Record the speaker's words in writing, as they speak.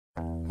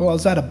Well, I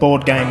was at a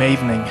board game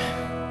evening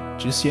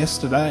just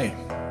yesterday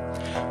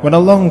when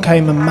along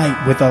came a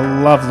mate with a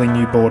lovely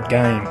new board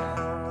game.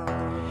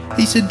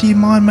 He said, "Do you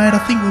mind, mate? I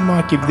think we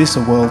might give this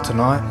a whirl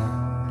tonight."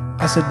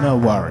 I said, "No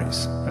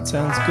worries. That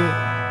sounds good.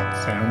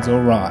 Sounds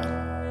alright."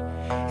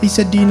 He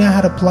said, "Do you know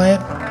how to play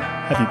it?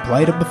 Have you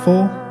played it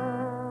before?"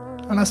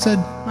 And I said,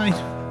 "Mate,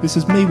 this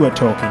is me we're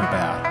talking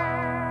about."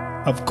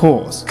 Of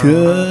course,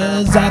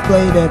 'cause I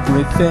played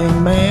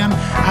everything, man.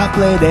 I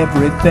played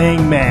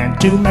everything, man.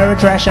 To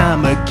Ameritrash,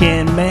 I'm a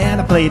kin,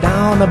 man. I played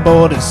on a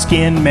board of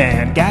skin,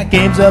 man. Got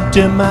games up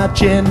to my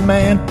chin,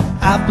 man.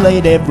 I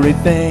played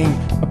everything.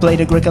 I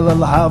played Agricola,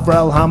 Havre,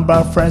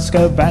 Alhambra,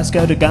 Fresco,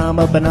 Vasco da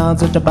Gama,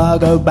 Bonanza,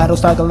 Tobago,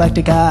 Battlestar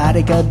Galactica,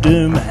 Attica,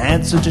 Doom,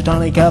 Hansa,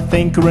 Teutonica,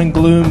 Finker and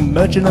Gloom,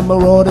 Merchant of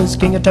Marauders,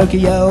 King of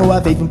Tokyo.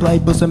 I've even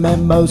played Bussa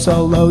Memo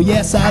solo.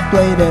 Yes, I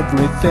played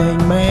everything,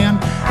 man.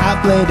 I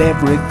played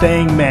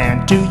everything,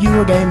 man. To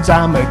Euro games,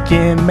 I'm a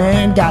kin,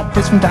 man. Got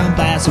this from Tom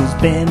Bassel's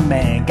bin,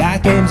 man.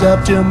 Got games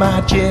up to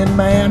my chin,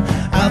 man.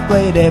 I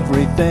played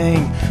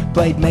everything.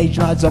 Played Mage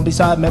Knight,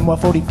 Zombicide, Memoir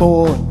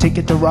 44,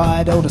 Ticket to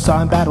Ride, Elder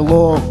Sign, Battle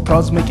Lore,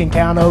 Cosmic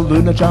Encounter,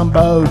 Lunar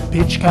Jumbo,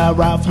 Pitch Car,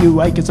 A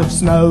Few Acres of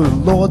Snow,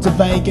 Lords of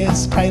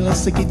Vegas, Kayla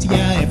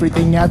Sikitia,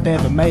 everything I'd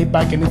never made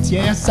back in its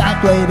yes, I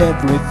played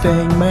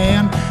everything,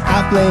 man.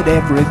 I played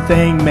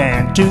everything,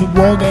 man. To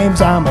war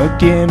games, I'm a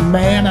kin,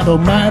 man. I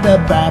don't mind a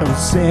battle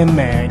sim,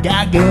 man.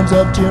 Got games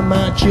up to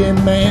my chin,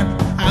 man.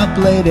 I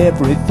played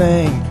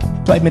everything.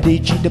 Played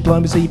Medici,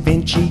 Diplomacy,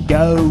 Vinci,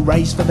 Go,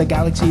 Race for the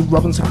Galaxy,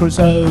 Robinson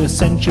Crusoe,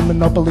 Ascension,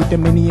 Monopoly,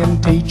 Dominion,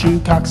 T2,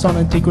 Cuxon,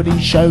 Antiquity,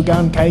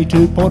 Shogun,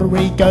 K2, Puerto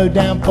Rico,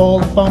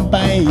 Downfall,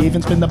 Bombay,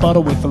 even spin the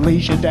bottle with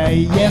Felicia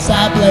Day. Yes,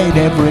 I played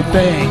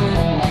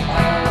everything.